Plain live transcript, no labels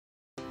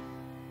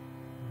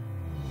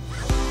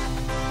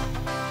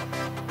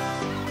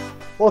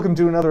Welcome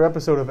to another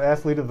episode of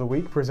Athlete of the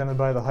Week presented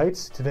by The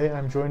Heights. Today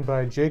I'm joined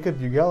by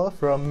Jacob Bugella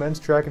from men's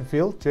track and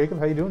field. Jacob,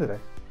 how you doing today?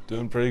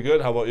 Doing pretty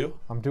good. How about you?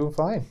 I'm doing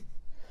fine.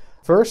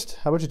 First,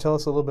 how about you tell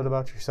us a little bit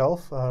about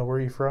yourself? Where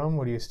are you from?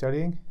 What are you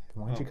studying?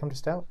 And why did you come to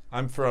Stout?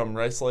 I'm from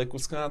Rice Lake,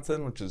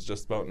 Wisconsin, which is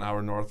just about an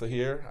hour north of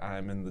here.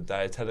 I'm in the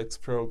dietetics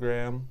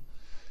program,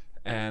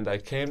 and I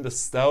came to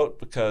Stout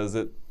because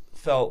it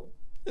felt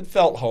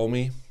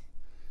homey,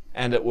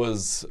 and it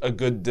was a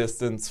good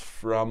distance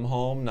from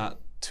home, not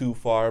too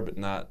far, but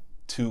not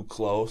too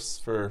close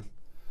for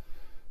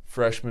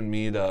freshman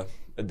me to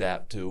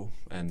adapt to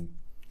and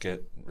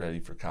get ready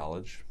for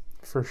college.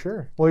 For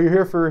sure. Well, you're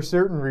here for a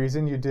certain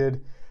reason. You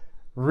did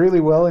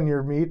really well in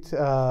your meet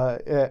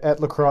at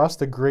lacrosse,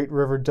 the Great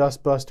River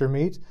Dustbuster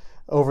meet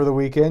over the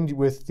weekend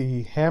with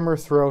the hammer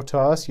throw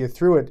toss. You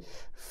threw it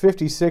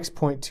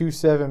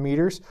 56.27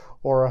 meters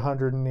or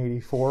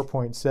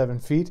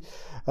 184.7 feet.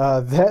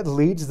 That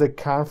leads the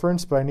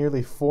conference by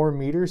nearly 4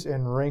 meters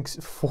and ranks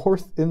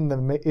 4th in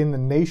the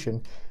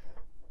nation.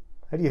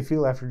 How do you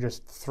feel after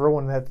just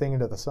throwing that thing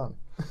into the sun?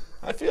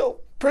 I feel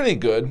pretty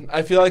good.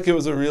 I feel like it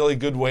was a really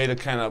good way to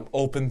kind of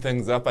open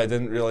things up. I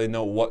didn't really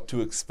know what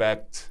to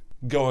expect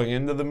going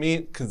into the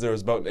meet because there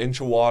was about an inch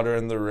of water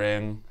in the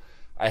ring.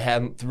 I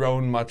hadn't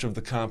thrown much of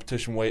the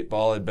competition weight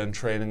ball. I'd been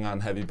training on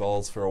heavy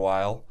balls for a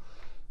while.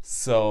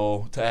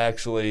 So to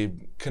actually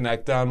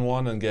connect on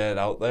one and get it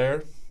out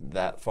there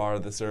that far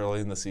this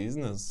early in the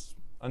season is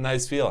a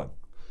nice feeling.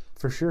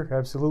 For sure,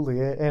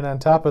 absolutely. And on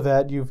top of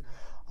that, you've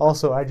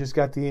also, I just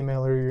got the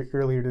email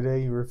earlier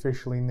today, you were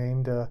officially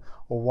named a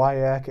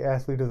WIAC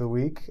Athlete of the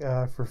Week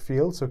for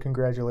field, so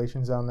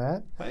congratulations on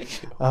that.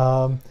 Thank you.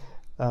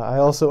 I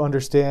also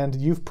understand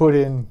you've put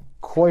in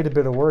quite a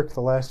bit of work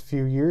the last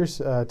few years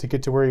to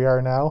get to where you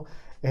are now,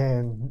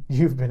 and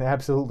you've been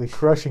absolutely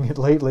crushing it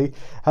lately.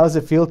 How does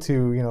it feel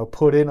to,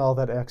 put in all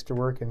that extra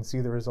work and see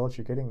the results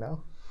you're getting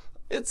now?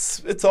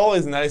 It's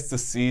always nice to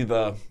see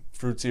the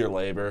fruits of your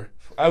labor.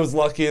 I was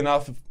lucky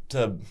enough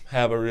to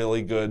have a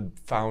really good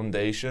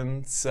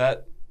foundation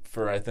set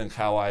for, I think,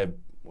 how I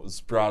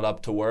was brought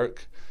up to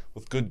work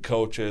with good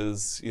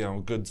coaches,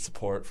 good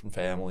support from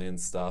family and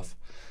stuff.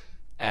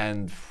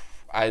 And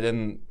I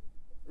didn't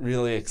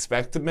really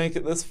expect to make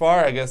it this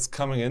far, I guess,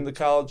 coming into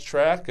college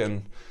track,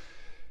 and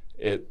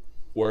it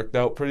worked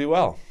out pretty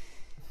well.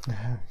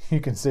 You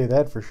can say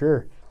that for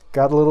sure.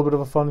 Got a little bit of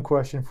a fun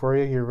question for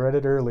you. You read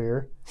it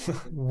earlier.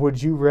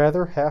 Would you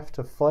rather have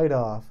to fight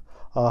off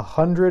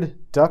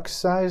 100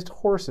 duck-sized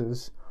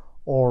horses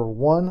or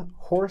 1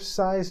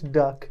 horse-sized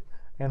duck,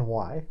 and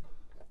why?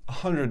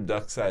 100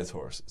 duck-sized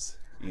horses.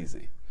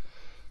 Easy.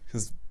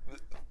 Because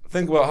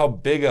think about how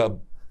big a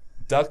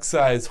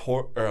duck-sized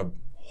or a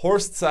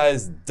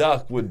horse-sized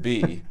duck would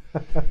be.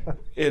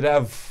 It'd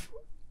have,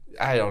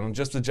 I don't know,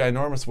 just a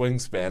ginormous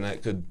wingspan.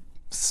 It could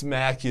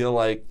smack you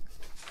like,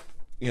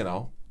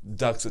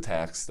 ducks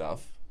attack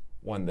stuff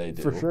when they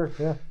do. For sure,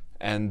 yeah.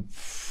 And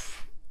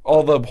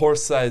all the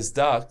horse-sized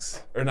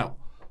ducks,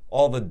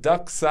 all the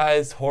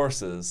duck-sized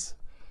horses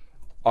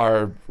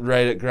are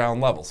right at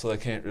ground level, so they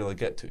can't really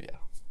get to you.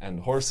 And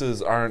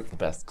horses aren't the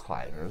best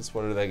climbers.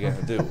 What are they going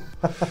to do?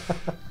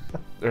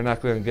 They're not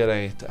going to get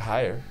any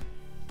higher.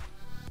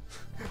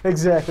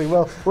 Exactly.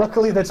 Well,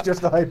 luckily that's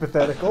just a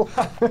hypothetical.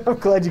 I'm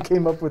glad you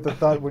came up with the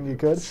thought when you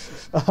could.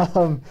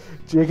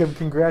 Jacob,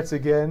 congrats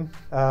again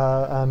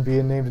on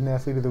being named an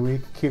Athlete of the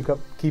Week. Keep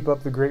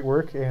up the great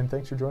work, and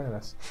thanks for joining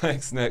us.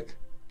 Thanks, Nick.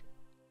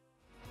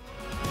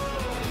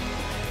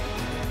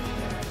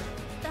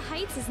 The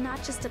Heights is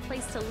not just a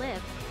place to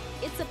live.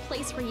 It's a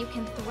place where you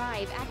can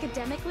thrive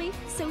academically,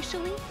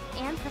 socially,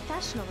 and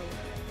professionally.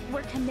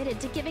 We're committed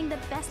to giving the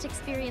best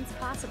experience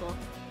possible